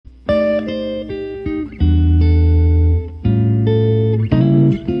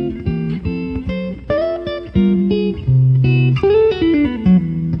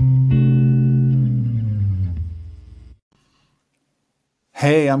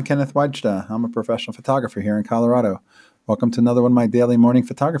Hey, I'm Kenneth Wajda. I'm a professional photographer here in Colorado. Welcome to another one of my daily morning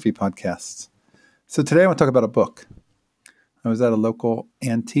photography podcasts. So today I want to talk about a book. I was at a local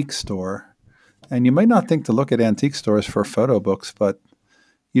antique store, and you might not think to look at antique stores for photo books, but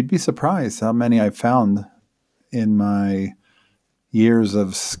you'd be surprised how many I've found in my years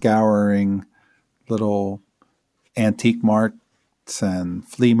of scouring little antique marts and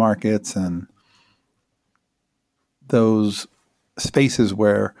flea markets and those spaces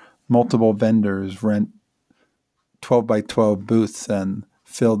where multiple vendors rent 12 by 12 booths and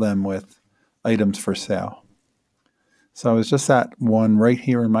fill them with items for sale. So I was just at one right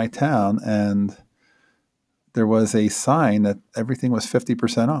here in my town, and there was a sign that everything was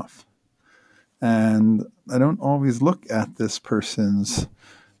 50% off. And I don't always look at this person's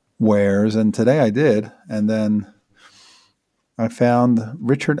wares, and today I did. And then I found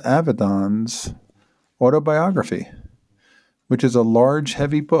Richard Avedon's autobiography, which is a large,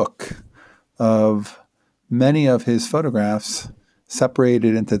 heavy book of many of his photographs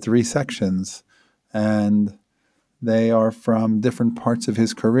separated into 3 sections, and they are from different parts of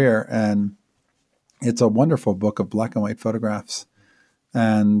his career. And it's a wonderful book of black and white photographs.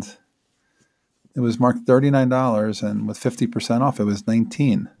 And it was marked $39, and with 50% off, it was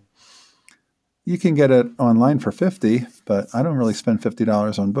 $19. You can get it online for $50, but I don't really spend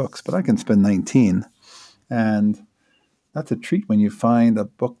 $50 on books, but I can spend $19. And that's a treat when you find a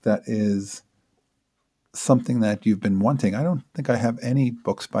book that is something that you've been wanting. I don't think I have any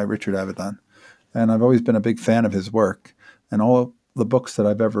books by Richard Avedon, and I've always been a big fan of his work. And all of the books that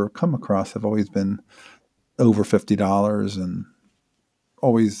I've ever come across have always been over $50 and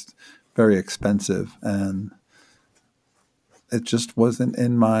always very expensive. And it just wasn't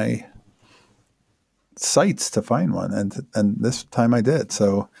in my sights to find one. And this time I did.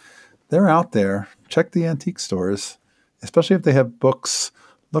 So they're out there. Check the antique stores, especially if they have books.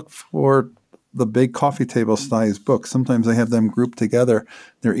 Look for the big coffee table size books. Sometimes they have them grouped together.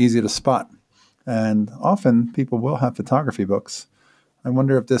 They're easy to spot. And often people will have photography books. I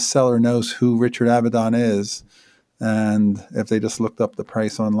wonder if this seller knows who Richard Avedon is and if they just looked up the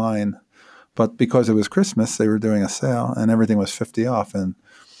price online. But because it was Christmas, they were doing a sale and everything was 50 off. And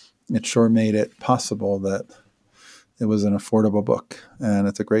it sure made it possible that it was an affordable book. And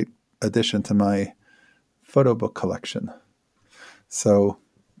it's a great addition to my photo book collection. So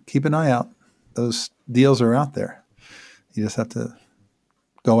keep an eye out. Those deals are out there. You just have to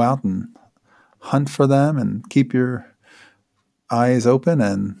go out and hunt for them and keep your eyes open,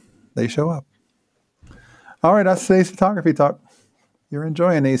 and they show up. All right, that's today's photography talk. If you're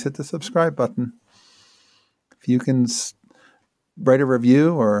enjoying these, hit the subscribe button. If you can write a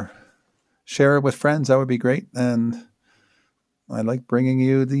review or share it with friends, that would be great. And I like bringing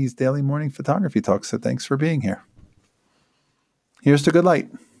you these daily morning photography talks, so thanks for being here. Here's to good light.